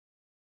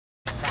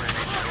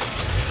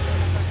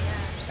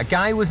A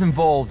guy was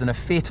involved in a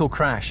fatal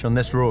crash on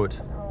this road.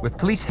 With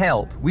police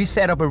help, we've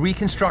set up a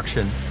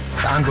reconstruction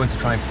that I'm going to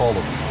try and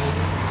follow.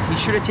 He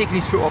should have taken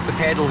his foot off the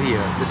pedal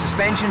here. The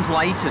suspension's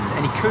lightened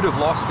and he could have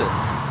lost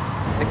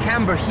it. The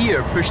camber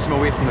here pushed him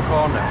away from the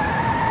corner.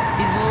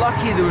 He's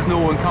lucky there was no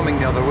one coming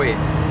the other way.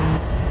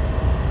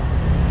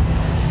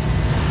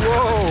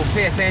 Whoa,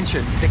 pay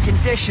attention. The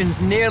conditions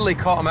nearly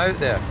caught him out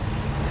there.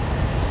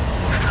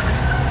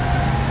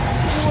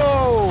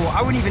 Whoa,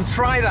 I wouldn't even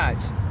try that.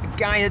 The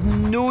guy had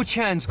no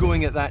chance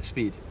going at that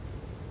speed.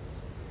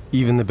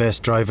 Even the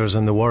best drivers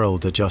in the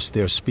world adjust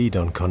their speed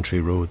on country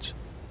roads.